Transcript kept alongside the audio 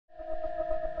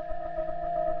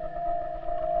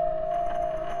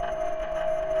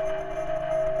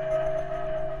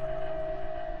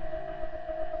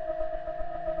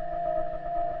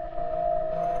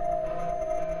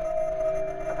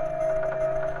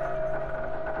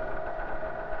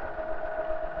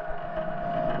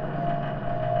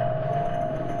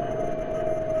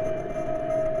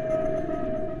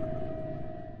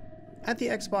At the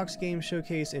Xbox Game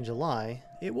Showcase in July,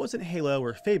 it wasn't Halo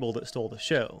or Fable that stole the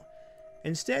show.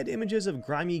 Instead, images of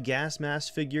grimy gas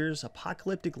mask figures,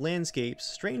 apocalyptic landscapes,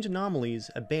 strange anomalies,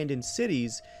 abandoned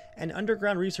cities, and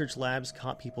underground research labs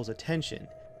caught people's attention.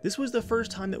 This was the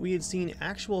first time that we had seen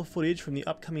actual footage from the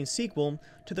upcoming sequel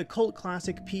to the cult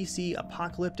classic PC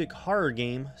apocalyptic horror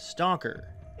game, Stalker.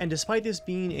 And despite this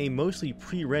being a mostly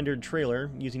pre-rendered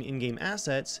trailer using in-game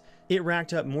assets, it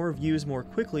racked up more views more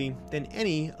quickly than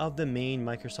any of the main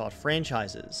Microsoft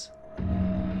franchises.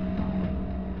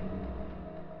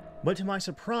 But to my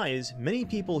surprise, many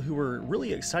people who were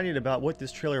really excited about what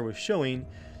this trailer was showing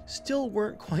still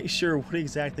weren't quite sure what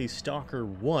exactly Stalker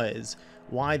was,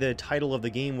 why the title of the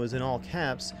game was in all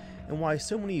caps, and why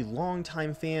so many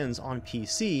longtime fans on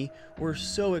PC were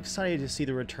so excited to see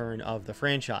the return of the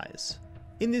franchise.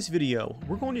 In this video,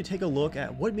 we're going to take a look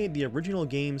at what made the original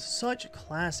games such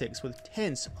classics with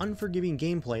tense, unforgiving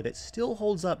gameplay that still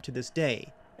holds up to this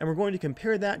day, and we're going to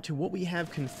compare that to what we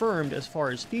have confirmed as far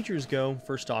as features go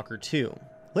for Stalker 2.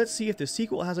 Let's see if the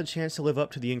sequel has a chance to live up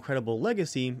to the incredible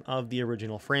legacy of the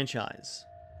original franchise.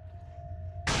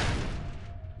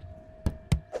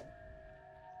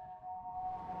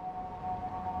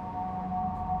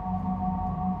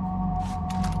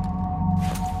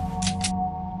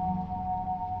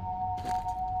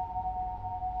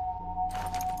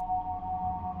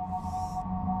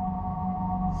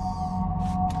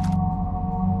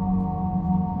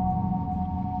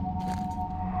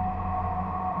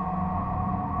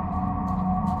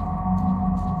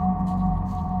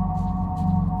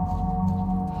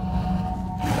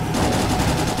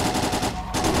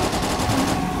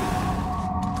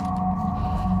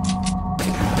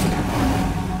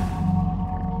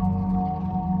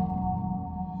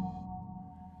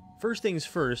 First things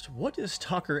first, what does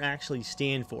Stalker actually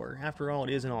stand for? After all, it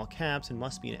is in all caps and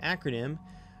must be an acronym.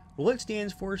 Well, it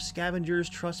stands for Scavengers,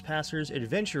 Trespassers,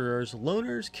 Adventurers,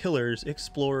 Loners, Killers,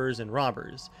 Explorers, and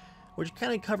Robbers, which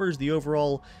kind of covers the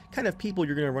overall kind of people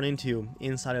you're going to run into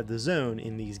inside of the zone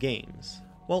in these games.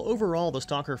 While overall the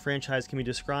Stalker franchise can be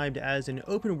described as an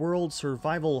open-world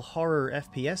survival horror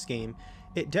FPS game,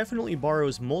 it definitely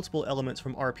borrows multiple elements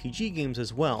from RPG games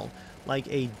as well, like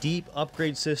a deep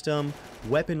upgrade system,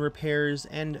 weapon repairs,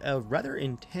 and a rather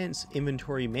intense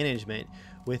inventory management,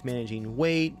 with managing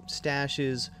weight,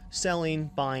 stashes, selling,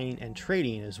 buying, and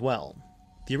trading as well.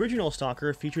 The original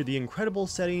Stalker featured the incredible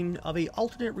setting of an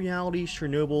alternate reality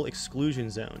Chernobyl exclusion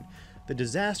zone, the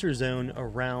disaster zone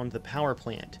around the power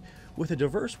plant, with a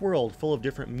diverse world full of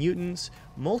different mutants,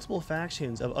 multiple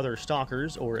factions of other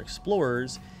stalkers or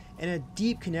explorers, and a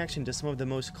deep connection to some of the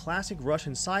most classic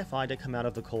Russian sci-fi to come out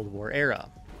of the Cold War era.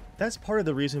 That's part of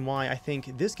the reason why I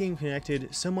think this game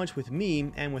connected so much with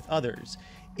me and with others.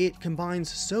 It combines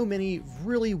so many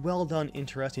really well done,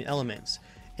 interesting elements.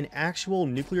 An actual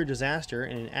nuclear disaster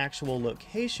in an actual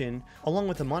location, along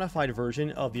with a modified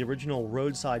version of the original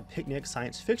Roadside Picnic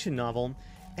science fiction novel,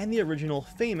 and the original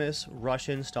famous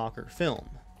Russian Stalker film.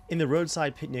 In the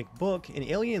Roadside Picnic book, an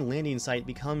alien landing site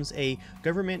becomes a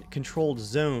government-controlled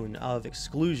zone of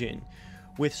exclusion,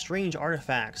 with strange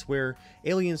artifacts where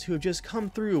aliens who have just come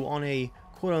through on a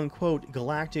quote-unquote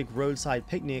galactic roadside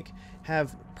picnic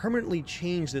have permanently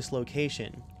changed this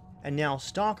location. And now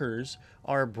stalkers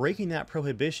are breaking that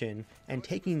prohibition and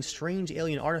taking strange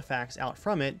alien artifacts out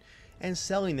from it and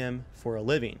selling them for a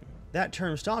living. That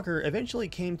term Stalker eventually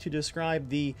came to describe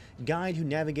the guide who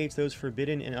navigates those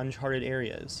forbidden and uncharted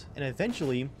areas, and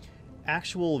eventually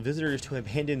actual visitors to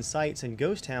abandoned sites and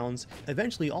ghost towns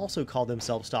eventually also called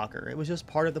themselves Stalker. It was just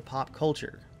part of the pop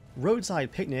culture.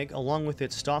 Roadside Picnic, along with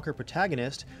its Stalker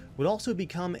protagonist, would also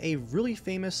become a really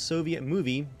famous Soviet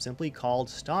movie simply called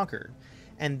Stalker.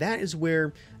 And that is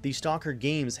where the Stalker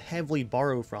games heavily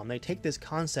borrow from. They take this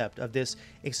concept of this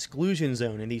exclusion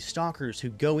zone and these stalkers who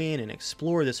go in and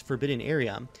explore this forbidden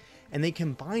area, and they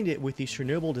combined it with the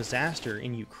Chernobyl disaster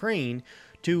in Ukraine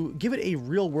to give it a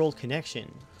real-world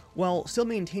connection, while still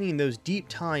maintaining those deep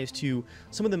ties to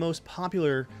some of the most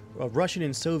popular Russian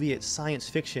and Soviet science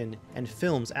fiction and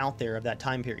films out there of that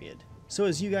time period. So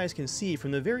as you guys can see,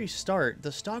 from the very start,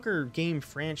 the Stalker game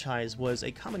franchise was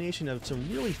a combination of some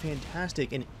really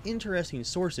fantastic and interesting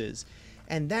sources,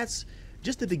 and that's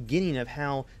just the beginning of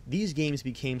how these games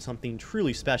became something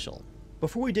truly special.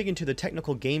 Before we dig into the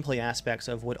technical gameplay aspects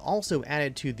of what also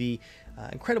added to the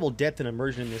incredible depth and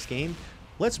immersion in this game,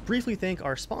 let's briefly thank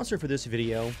our sponsor for this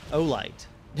video, Olight.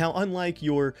 Now, unlike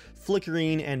your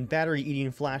flickering and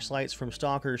battery-eating flashlights from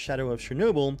Stalker Shadow of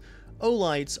Chernobyl,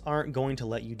 O-lights aren't going to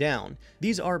let you down.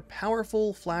 These are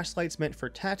powerful flashlights meant for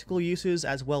tactical uses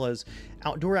as well as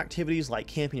outdoor activities like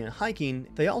camping and hiking.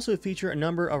 They also feature a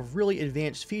number of really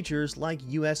advanced features like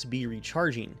USB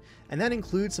recharging, and that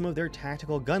includes some of their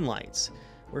tactical gun lights.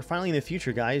 We're finally in the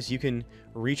future, guys. You can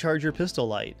recharge your pistol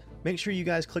light. Make sure you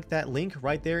guys click that link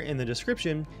right there in the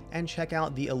description and check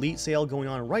out the Elite sale going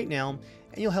on right now,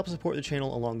 and you'll help support the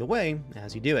channel along the way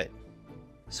as you do it.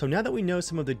 So now that we know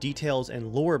some of the details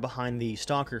and lore behind the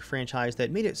Stalker franchise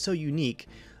that made it so unique,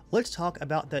 let's talk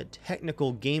about the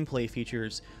technical gameplay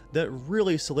features that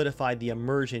really solidified the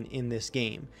immersion in this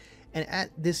game. And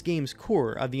at this game's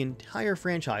core of the entire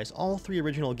franchise, all 3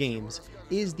 original games,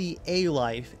 is the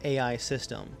A-Life AI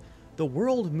system. The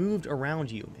world moved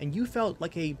around you, and you felt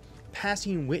like a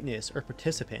passing witness or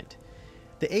participant.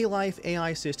 The A-Life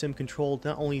AI system controlled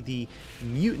not only the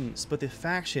mutants, but the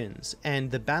factions and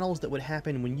the battles that would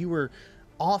happen when you were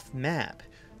off-map.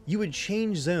 You would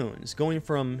change zones, going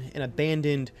from an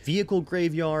abandoned vehicle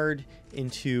graveyard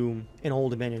into an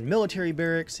old abandoned military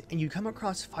barracks, and you'd come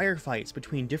across firefights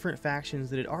between different factions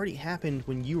that had already happened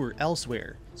when you were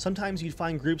elsewhere. Sometimes you'd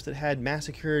find groups that had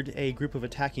massacred a group of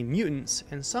attacking mutants,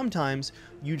 and sometimes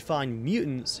you'd find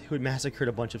mutants who had massacred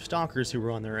a bunch of stalkers who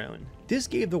were on their own. This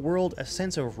gave the world a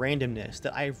sense of randomness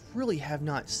that I really have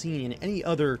not seen in any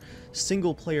other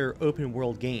single-player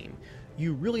open-world game.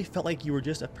 You really felt like you were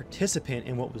just a participant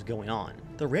in what was going on.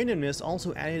 The randomness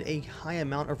also added a high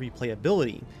amount of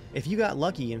replayability. If you got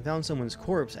lucky and found someone's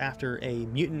corpse after a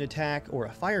mutant attack or a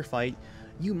firefight,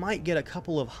 you might get a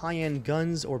couple of high-end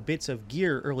guns or bits of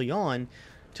gear early on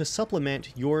to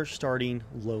supplement your starting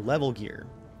low-level gear.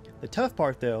 The tough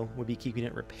part, though, would be keeping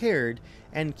it repaired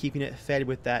and keeping it fed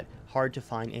with that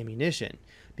hard-to-find ammunition,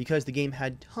 because the game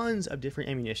had tons of different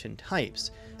ammunition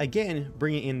types, again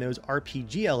bringing in those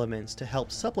RPG elements to help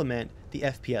supplement the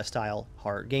FPS-style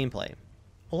hard gameplay.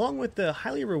 Along with the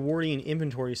highly rewarding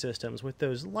inventory systems with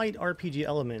those light RPG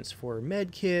elements for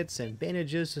med kits and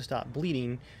bandages to stop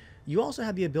bleeding, you also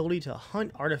had the ability to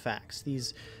hunt artifacts,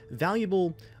 these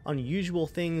valuable, unusual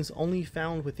things only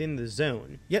found within the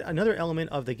zone. Yet another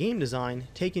element of the game design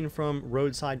taken from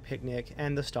Roadside Picnic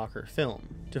and the Stalker film.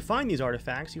 To find these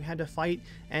artifacts, you had to fight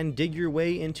and dig your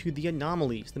way into the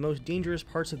anomalies, the most dangerous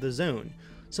parts of the zone,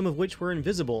 some of which were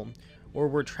invisible, or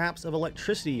were traps of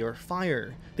electricity or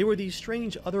fire. They were these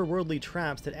strange otherworldly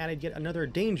traps that added yet another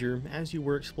danger as you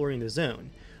were exploring the zone.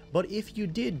 But if you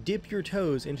did dip your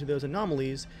toes into those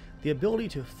anomalies, the ability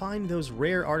to find those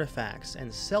rare artifacts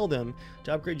and sell them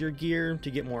to upgrade your gear, to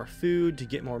get more food, to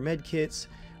get more med kits,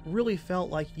 really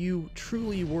felt like you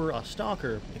truly were a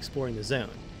stalker exploring the zone.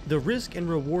 The risk and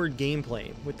reward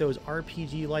gameplay with those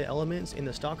RPG-like elements in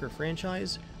the Stalker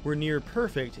franchise were near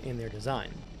perfect in their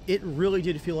design. It really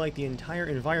did feel like the entire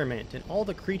environment and all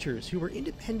the creatures who were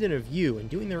independent of you and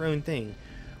doing their own thing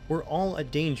were all a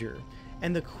danger,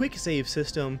 and the quick save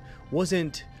system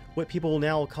wasn't what people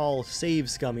now call save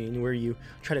scumming, where you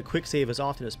try to quick save as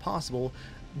often as possible.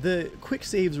 The quick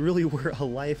saves really were a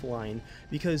lifeline,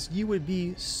 because you would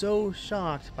be so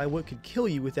shocked by what could kill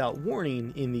you without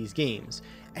warning in these games.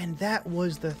 And that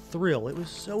was the thrill. It was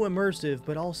so immersive,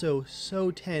 but also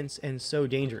so tense and so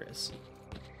dangerous.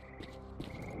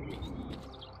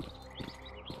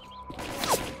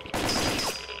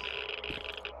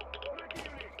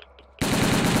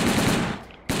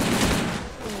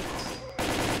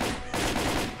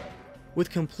 With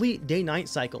complete day-night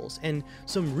cycles and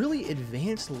some really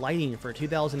advanced lighting for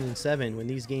 2007 when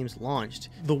these games launched,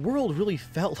 the world really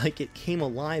felt like it came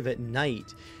alive at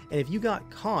night. And if you got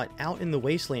caught out in the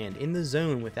wasteland, in the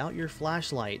zone, without your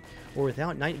flashlight or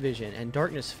without night vision and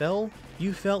darkness fell,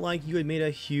 you felt like you had made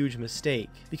a huge mistake.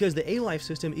 Because the A-Life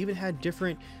system even had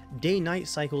different day-night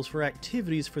cycles for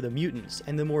activities for the mutants,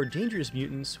 and the more dangerous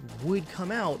mutants would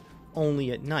come out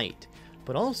only at night,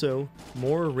 but also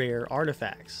more rare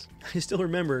artifacts. I still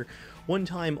remember one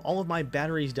time all of my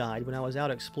batteries died when I was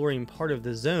out exploring part of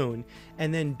the zone,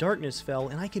 and then darkness fell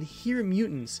and I could hear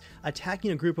mutants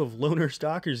attacking a group of loner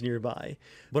stalkers nearby.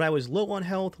 But I was low on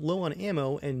health, low on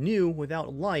ammo, and knew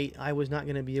without light I was not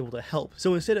going to be able to help.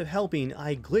 So instead of helping,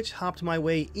 I glitch hopped my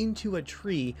way into a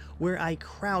tree where I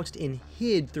crouched and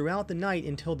hid throughout the night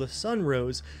until the sun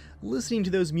rose, listening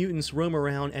to those mutants roam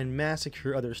around and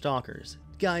massacre other stalkers.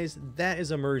 Guys, that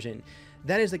is immersion.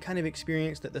 That is the kind of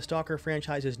experience that the Stalker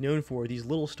franchise is known for, these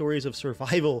little stories of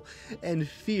survival and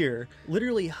fear,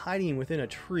 literally hiding within a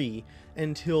tree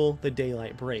until the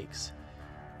daylight breaks.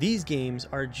 These games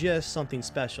are just something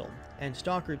special, and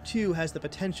Stalker 2 has the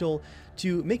potential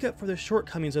to make up for the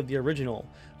shortcomings of the original,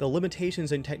 the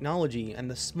limitations in technology, and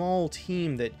the small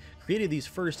team that created these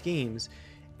first games.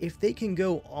 if they can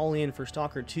go all in for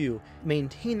Stalker 2,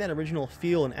 maintain that original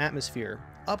feel and atmosphere,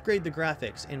 upgrade the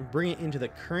graphics, and bring it into the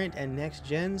current and next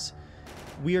gens,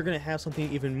 we are going to have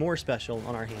something even more special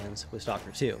on our hands with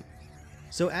Stalker 2.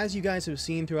 So as you guys have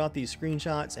seen throughout these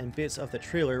screenshots and bits of the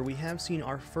trailer, we have seen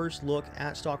our first look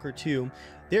at Stalker 2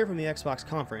 there from the Xbox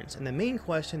conference, and the main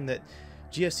question that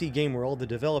GSC Game World, the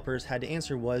developers, had to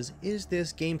answer was, is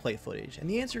this gameplay footage? And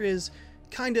the answer is,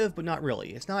 kind of, but not really.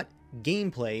 It's not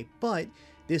gameplay, but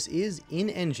this is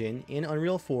in-engine, in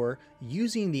Unreal 4,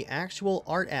 using the actual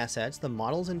art assets, the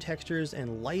models and textures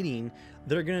and lighting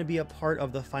that are going to be a part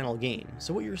of the final game.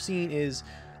 So what you're seeing is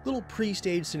little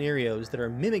pre-staged scenarios that are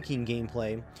mimicking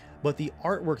gameplay, but the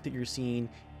artwork that you're seeing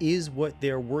is what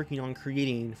they're working on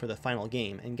creating for the final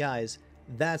game. And guys,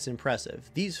 that's impressive.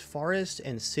 These forests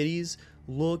and cities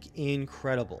look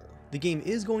incredible. The game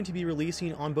is going to be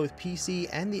releasing on both PC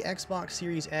and the Xbox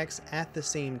Series X at the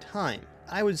same time.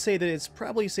 I would say that it's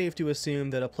probably safe to assume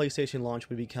that a PlayStation launch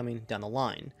would be coming down the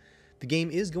line. The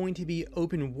game is going to be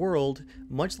open world,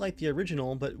 much like the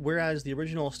original, but whereas the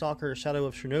original Stalker Shadow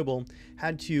of Chernobyl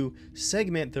had to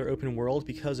segment their open world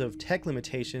because of tech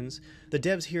limitations, the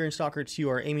devs here in Stalker 2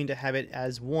 are aiming to have it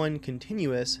as one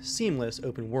continuous, seamless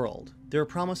open world. They're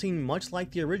promising, much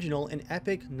like the original, an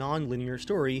epic, non-linear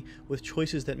story with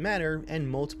choices that matter and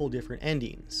multiple different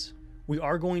endings. We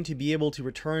are going to be able to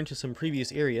return to some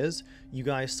previous areas. You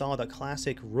guys saw the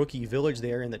classic rookie village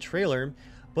there in the trailer,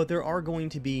 but there are going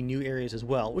to be new areas as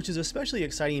well, which is especially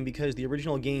exciting because the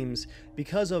original games,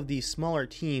 because of the smaller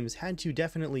teams, had to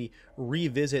definitely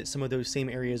revisit some of those same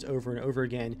areas over and over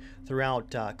again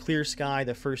throughout Clear Sky,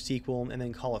 the first sequel, and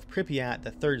then Call of Pripyat,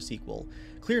 the third sequel.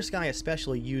 Clear Sky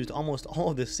especially used almost all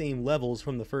of the same levels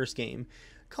from the first game.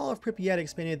 Call of Pripyat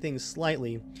expanded things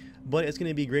slightly, but it's going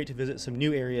to be great to visit some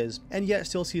new areas and yet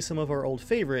still see some of our old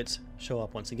favorites show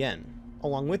up once again.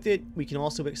 Along with it, we can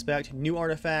also expect new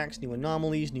artifacts, new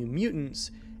anomalies, new mutants,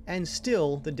 and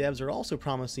still, the devs are also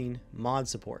promising mod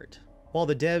support. While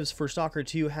the devs for Stalker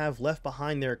 2 have left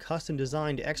behind their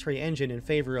custom-designed X-Ray engine in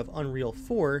favor of Unreal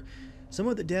 4, some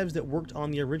of the devs that worked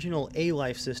on the original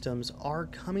A-Life systems are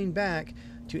coming back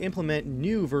to implement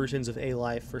new versions of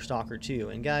A-Life for Stalker 2.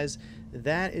 And guys,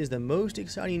 that is the most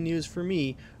exciting news for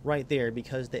me right there,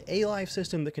 because the A-Life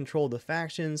system that controlled the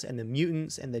factions and the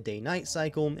mutants and the day-night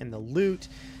cycle and the loot,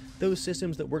 those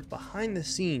systems that worked behind the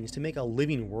scenes to make a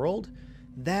living world,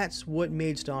 that's what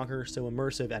made Stalker so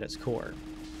immersive at its core.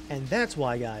 And that's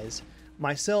why, guys,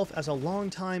 myself as a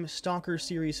longtime Stalker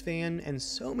series fan and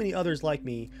so many others like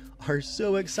me are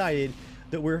so excited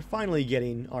that we're finally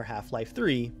getting our Half-Life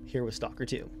 3 here with Stalker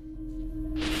 2.